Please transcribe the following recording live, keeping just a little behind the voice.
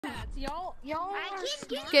Y'all I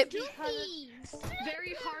can't get doopies.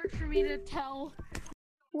 very hard for me to tell.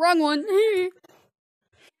 Wrong one.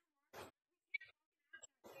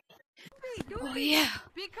 Oh yeah.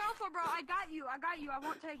 Be careful, bro. I got you. I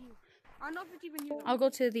won't take you. I don't know if it's even you. I'll go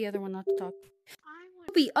to the other one not to talk.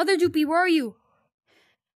 Doopy, other Doopy, where are you?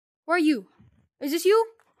 Where are you? Is this you?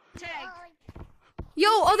 Tag. Yo,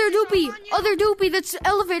 other Doopy that's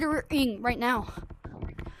elevating right now.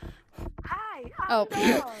 Hi. Oh,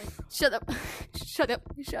 shut up. Shut up.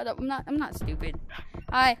 I'm not stupid.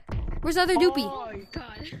 Hi. Where's other Doopy? Oh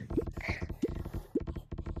God.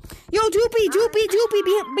 Yo, Doopy,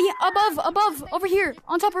 be above, over here,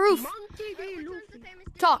 on top of roof.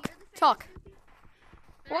 Talk.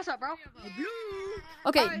 What's up, bro?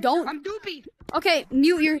 Okay, Hi, don't. I'm Doopy. Okay,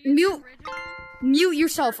 mute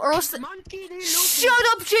yourself, or else. Shut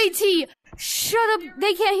up, JT. Shut up.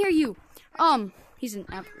 They can't hear you. He's in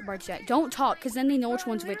bar chat. Don't talk, cause then they know which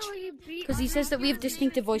one's which. Cause he says that we have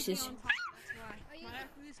distinctive voices.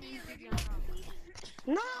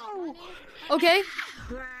 No. Okay.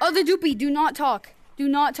 Other Doopy, do not talk. Do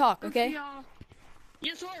not talk. Okay.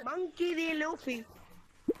 Yes, sir. Monkey D. Luffy.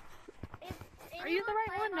 Are you the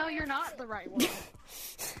right one? No, you're not the right one.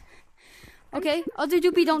 Okay. Other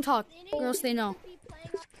Doopy, don't talk, or else they know.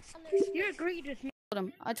 You agreed with me.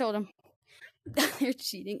 I told him. They're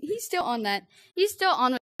cheating. He's still on that. He's still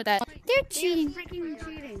on with that. They're cheating. Freaking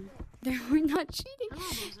cheating. We're not cheating.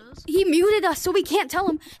 He muted us, so we can't tell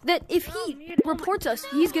him that if he reports us,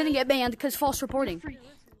 he's gonna get banned because false reporting.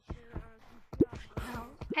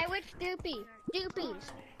 Hey, which Doopies?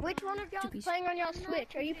 Which one of y'all is playing on your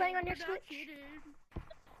Switch? Are you playing on your Switch?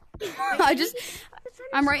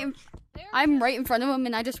 I'm right in front of him,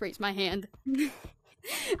 and I just raised my hand. I'm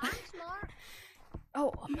smart.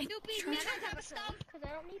 Oh my Doopies, we don't have a stump because I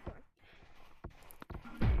don't need one.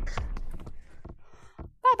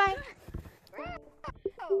 Bye.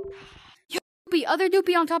 Doopy, other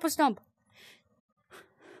Doopy on top of stump.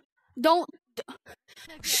 Don't.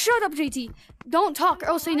 Shut up, JT. Don't talk, or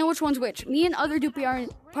else they know which one's which. Me and other Doopy are in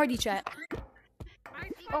party chat.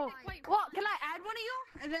 Oh, well, can I add one of you?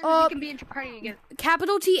 And then we can be in party again.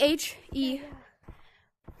 Capital THE.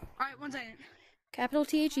 Alright, 1 second. Capital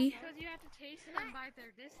THE. Because you have to taste them by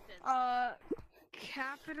their distance.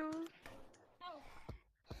 Capital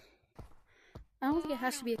I don't think it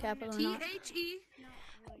has to be a capital or not. THE.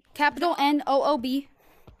 Capital NOOB.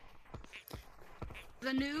 The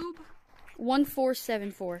noob.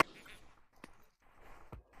 1474.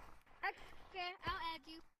 Okay, I'll add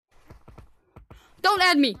you. Don't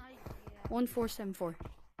add me. 1474.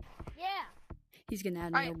 Yeah. He's gonna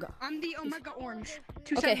add me. Alright, I'm the Omega Orange.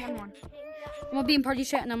 Okay. 2711. I'm gonna be in party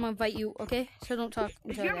chat and I'm gonna invite you. Okay? So don't talk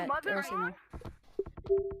until your that. mother Or else they know.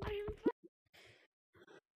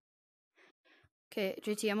 Okay,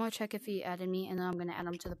 JT, I'm gonna check if he added me, and then I'm gonna add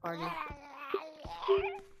him to the party. Why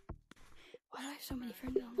do I have so many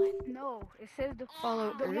friends online? No, it says the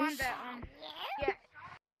Followers. one that yeah.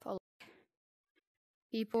 Follow.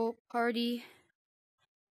 People, party.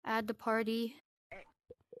 Add the party.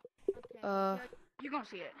 You're gonna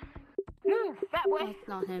see it. Move that way. That's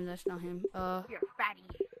not him. That's not him. You're fatty.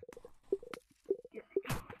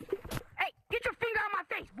 Hey, get your finger on my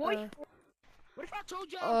face, boy. What if I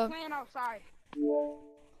told you I was playing outside?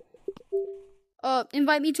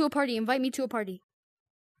 Invite me to a party. Invite me to a party.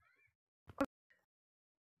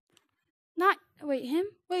 Not. Wait, him?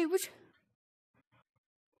 Wait, which?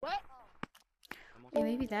 What? Yeah,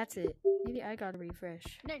 maybe that's it. Maybe I gotta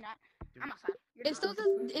refresh. No, you're not. I'm outside. It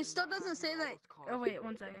still doesn't say that. Oh wait,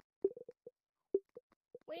 1 second.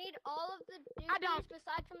 We need all of the I don't. Doopies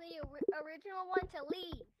besides from the original one to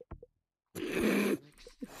leave.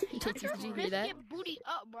 JT, did you hear that? Biscuit booty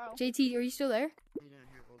up, bro. JT, are you still there?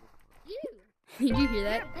 You. Did you hear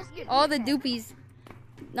that? All the Doopies.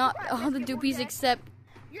 Not all the Doopies except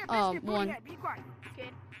one. Be quiet,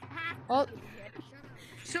 kid. Oh.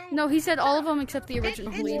 So No, he said all of them except the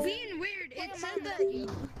original. It's being weird. It said that you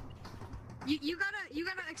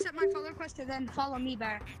gotta accept my follow request and then follow me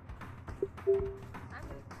back.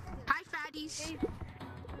 Hi, fatties.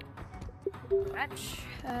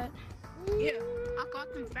 Yeah, I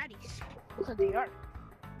got them fatties because they are.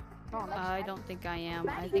 I don't think I am.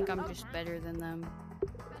 I think I'm just better than them.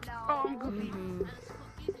 Oh, I'm goofy.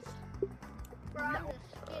 Bro, I'm the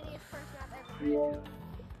skinniest person I've ever met.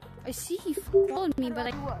 I see he followed me, but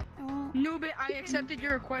I. No, but I accepted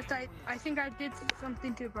your request. I think I did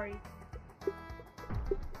something to Brady.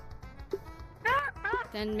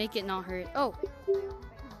 Then make it not hurt. Oh.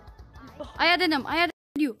 I added him. I added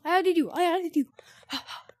you. I added you. I added you.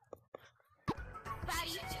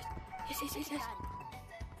 Yes.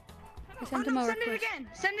 I sent him a send it request. again.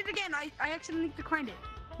 Send it again. I accidentally declined it.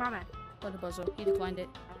 My bad. What a puzzle. He declined it.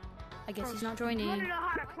 I guess he's not joining. You want to know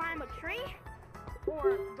how to climb a tree?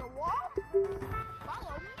 Or the wall?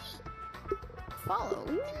 Follow me. Follow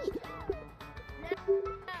me.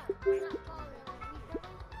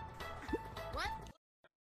 What?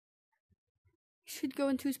 Should go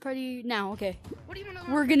into his party now. Okay. What do you want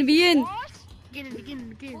to We're gonna be in. Get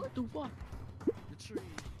in. Do what?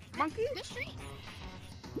 Monkey? This tree?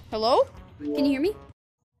 Hello? Can you hear me?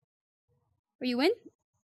 Are you in?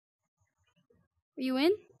 Are you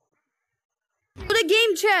in? Go to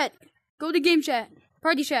game chat. Go to game chat.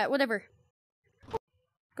 Party chat. Whatever.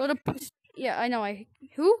 Go to. Yeah, I know.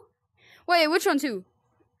 Who? Wait, which one's who?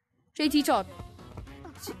 JT talk.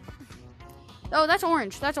 Oh, that's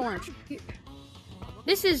orange. That's orange.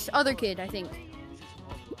 This is other kid, I think.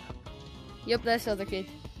 Yep, that's other kid.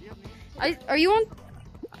 Are you on?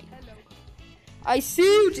 I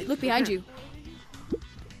sued. Look behind you.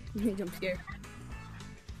 Jump scare.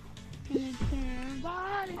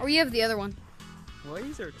 Or you have the other one. Why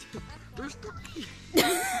is there two? There's three.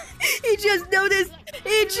 He just noticed.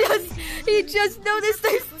 He just noticed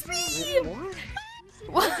there's three. What?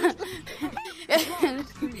 What?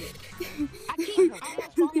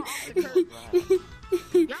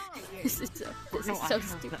 This is so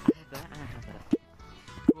stupid.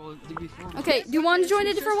 Well, to be fair, Okay, do you want to join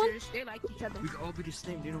a different one? They like each other. we could all be the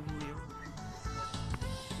same. They know who we are.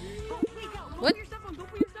 What? Don't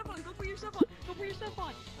put your stuff on. Don't put your stuff on. Don't put your stuff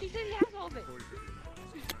on. He said he has all of it.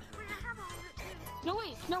 No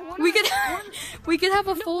wait, no one. We could have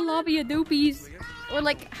a full lobby of doopies, or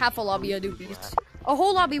like half a lobby of doopies. A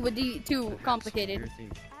whole lobby would be too complicated.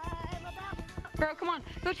 Bro, come on.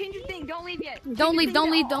 Go change your thing. Don't leave yet. Don't leave. Don't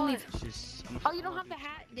leave. Don't leave. Oh, you don't have the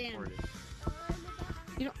hat, Dan.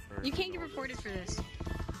 You can't get reported for this.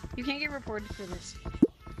 You can't get reported for this.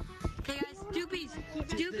 Hey guys, doopies.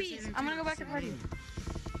 I'm gonna go back to party.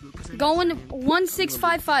 Going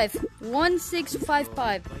 1655.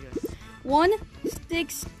 1655.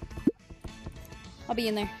 16. I'll be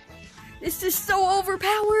in there. This is so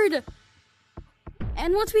overpowered.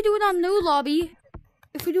 And once we do it on new lobby,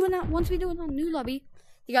 once we do it on new lobby,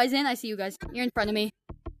 you guys in? I see you guys. You're in front of me.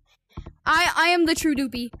 I am the true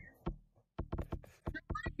doopy.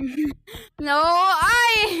 No,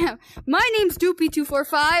 my name's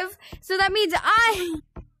Doopy245, so that means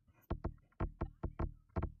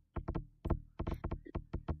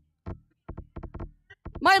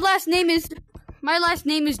my last name is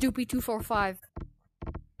Doopy245.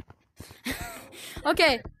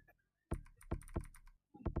 Okay.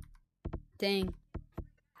 Dang.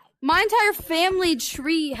 My entire family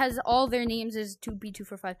tree has all their names as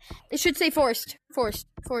 2B245. It should say Forest.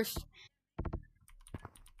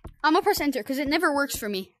 I'm gonna press enter because it never works for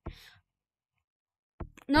me.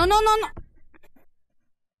 No.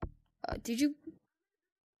 Did you?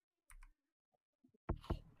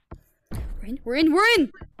 We're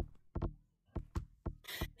in.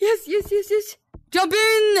 Yes. Jump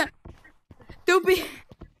in, Dopey.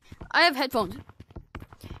 I have headphones.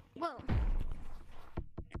 Whoa.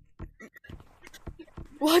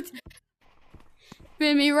 What?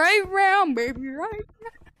 Spin me right round, baby, right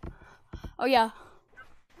round. Oh yeah.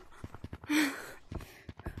 And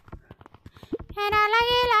I like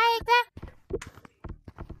it like that.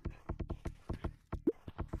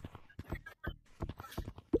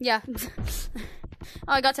 Yeah.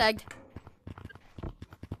 Oh, I got tagged.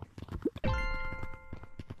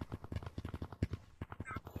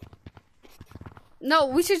 No,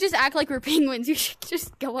 we should just act like we're penguins. You should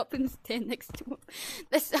just go up and stand next to him.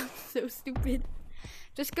 That sounds so stupid.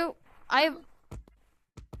 Just go.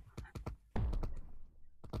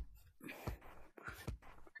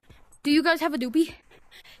 Do you guys have a doopy?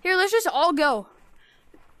 Here, let's just all go.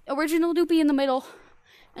 Original doopy in the middle,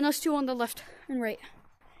 and us two on the left and right.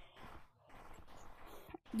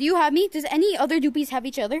 Do you have me? Does any other doopies have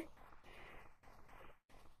each other?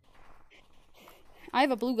 I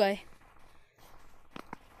have a blue guy.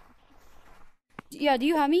 Yeah, do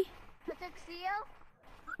you have me?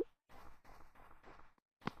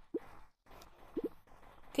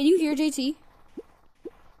 Can you hear JT?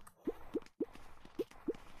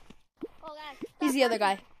 Oh, guys, He's the other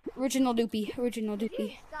guy. Original doopy.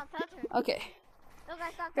 Stop touching. Okay. Oh,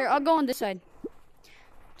 guys, stop Here, touching. I'll go on this side.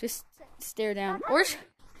 Just stare down. Or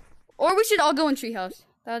we should all go in treehouse.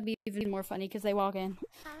 That would be even more funny because they walk in.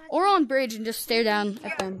 Or on bridge and just stare down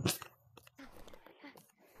at them.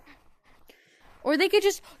 Or they could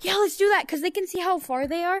just, yeah, let's do that because they can see how far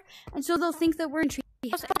they are. And so they'll think that we're in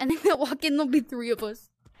treehouse. And then they'll walk in, there'll be 3 of us.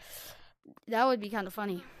 That would be kind of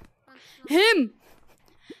funny. Him!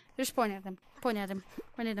 Just point at them.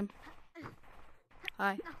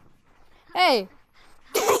 Hi. Hey.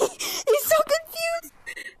 He's so confused.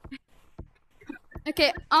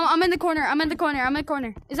 Okay, I'm in the corner. I'm in the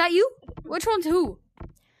corner. Is that you? Which one's who?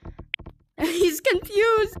 He's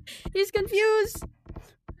confused. He's confused.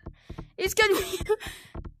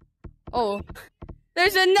 Oh.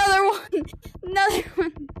 There's another one. Another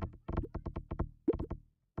one.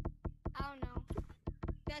 I don't know.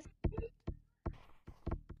 That's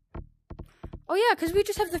Oh yeah, because we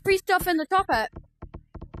just have the free stuff in the top hat.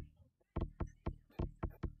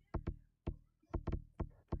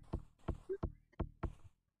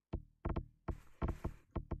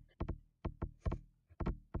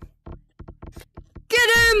 Get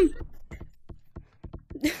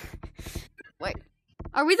him! Wait,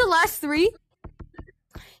 are we the last three?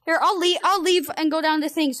 Here, I'll leave and go down the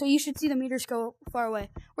thing, so you should see the meters go far away.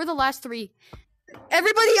 We're the last three.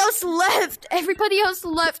 Everybody else left. Everybody else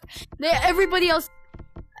left. Everybody else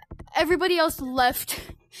left,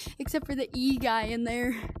 except for the E guy in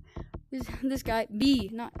there. This guy, B,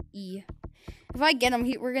 not E. If I get him,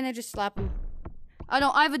 we're gonna just slap him. I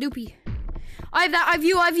have a doopy. I have that. I have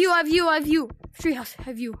you. Treehouse, I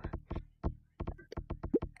have you.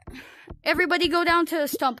 Everybody go down to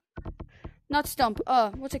stump. Not stump.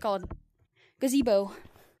 What's it called? Gazebo.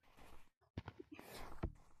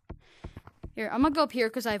 Here, I'm gonna go up here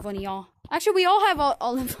because I have one of y'all. Actually, we all have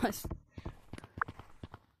all of us.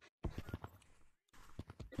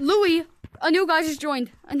 Louis, a new guy just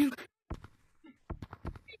joined.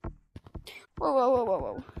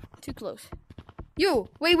 Whoa. Too close. Yo,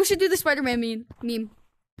 wait, we should do the Spider-Man meme.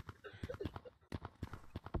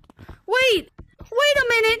 Wait a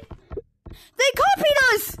minute. They copied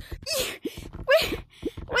us.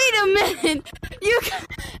 Wait a minute. You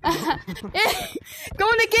go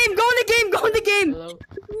in the game.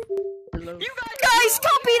 Hello? You guys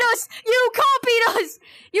copied us. You copied us.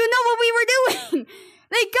 You know what we were doing.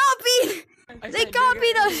 They copied us. Get in the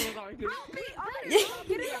middle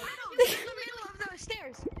of the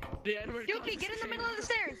stairs. Yuki, get in the middle of the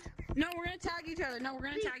stairs. No, we're gonna tag each other.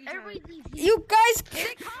 You guys,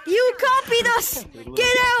 you copied us.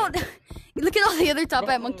 Get out. Look at all the other top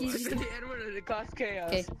hat monkeys. The Edward and the cause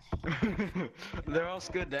chaos. Okay. They're all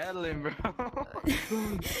skedaddling, bro.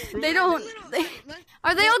 They don't.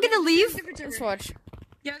 Are they all gonna leave? Let's watch.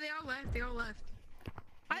 Yeah, they all left.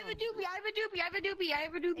 I have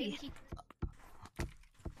a doopy.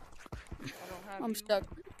 I'm stuck.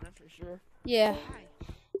 That's for sure. Yeah.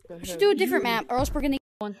 We should do a different map, or else we're gonna get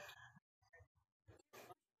one.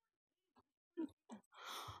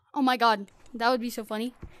 Oh my god, that would be so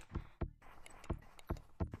funny.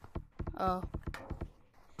 Oh.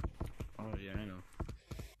 Oh yeah, I know.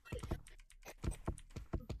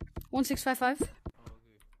 1655.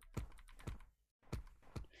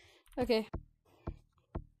 Okay.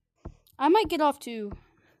 I might get off too.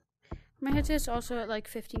 My headset's also at like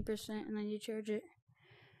 15%, and I need to charge it.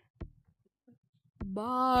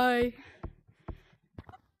 Bye.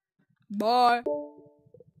 Bye.